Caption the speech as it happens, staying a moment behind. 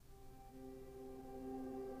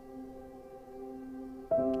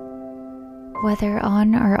Whether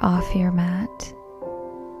on or off your mat,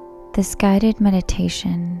 this guided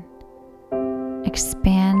meditation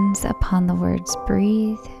expands upon the words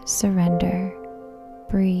breathe, surrender,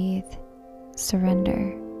 breathe,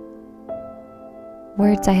 surrender.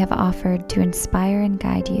 Words I have offered to inspire and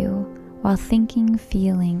guide you while thinking,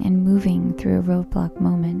 feeling, and moving through a roadblock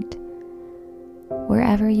moment.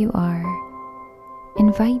 Wherever you are,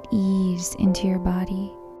 invite ease into your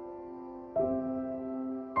body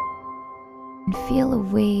and feel a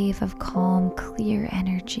wave of calm, clear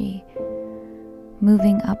energy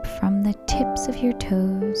moving up from the tips of your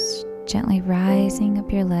toes, gently rising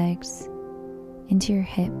up your legs, into your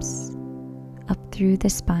hips, up through the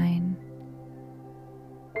spine,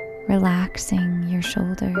 relaxing your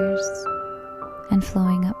shoulders and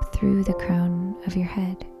flowing up through the crown of your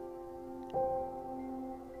head.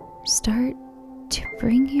 Start to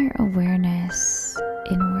bring your awareness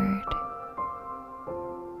inward,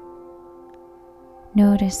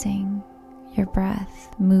 noticing your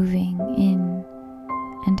breath moving in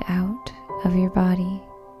and out of your body.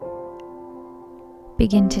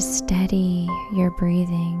 Begin to steady your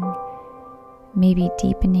breathing, maybe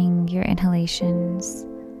deepening your inhalations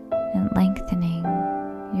and lengthening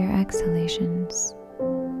your exhalations.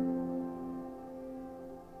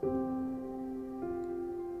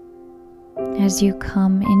 As you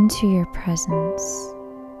come into your presence,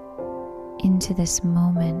 into this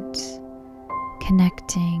moment,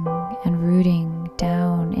 connecting and rooting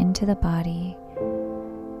down into the body,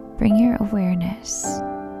 bring your awareness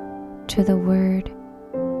to the word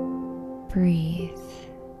breathe.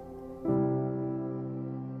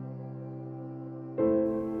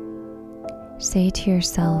 Say to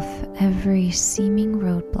yourself, every seeming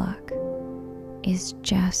roadblock is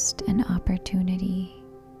just an opportunity.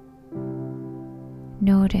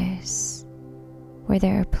 Notice where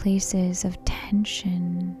there are places of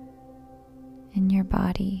tension in your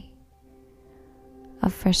body,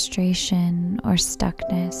 of frustration or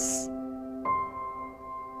stuckness.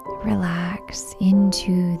 Relax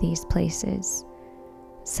into these places.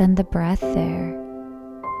 Send the breath there,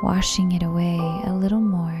 washing it away a little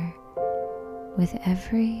more with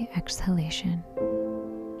every exhalation.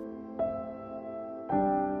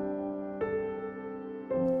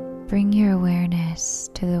 Bring your awareness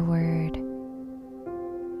to the word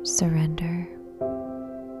surrender.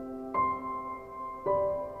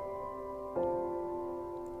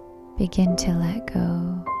 Begin to let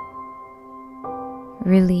go.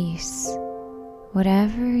 Release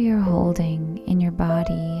whatever you're holding in your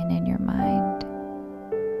body and in your mind.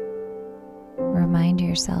 Remind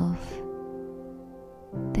yourself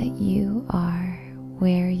that you are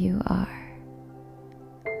where you are,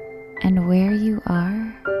 and where you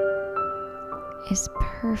are is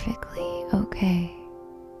perfectly okay.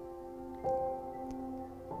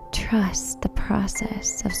 Trust the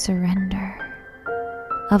process of surrender,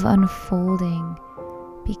 of unfolding,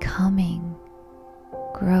 becoming,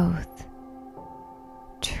 growth.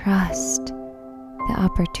 Trust the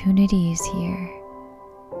opportunities here,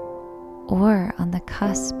 or on the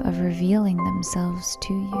cusp of revealing themselves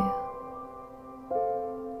to you.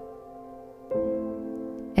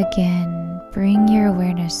 Again, bring your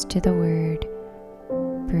awareness to the word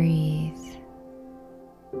breathe.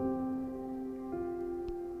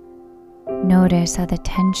 Notice how the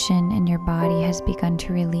tension in your body has begun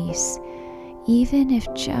to release, even if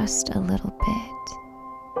just a little bit.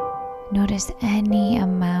 Notice any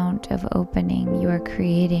amount of opening you are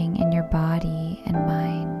creating in your body and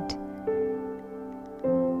mind.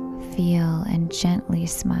 Feel and gently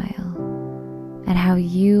smile at how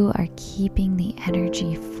you are keeping the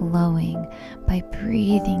energy flowing by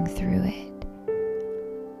breathing through it.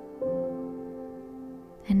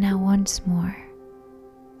 And now once more,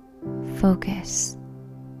 focus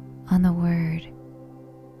on the word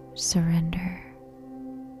surrender.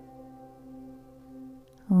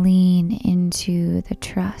 Lean into the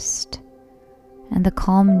trust and the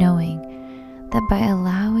calm knowing that by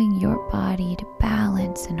allowing your body to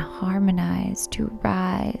balance and harmonize, to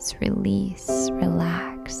rise, release,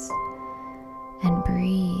 relax, and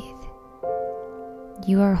breathe,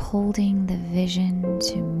 you are holding the vision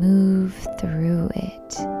to move through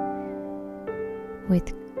it.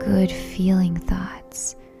 With good feeling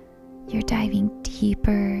thoughts, you're diving deeper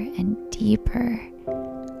and deeper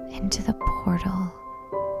into the portal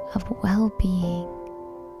of well-being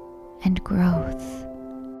and growth.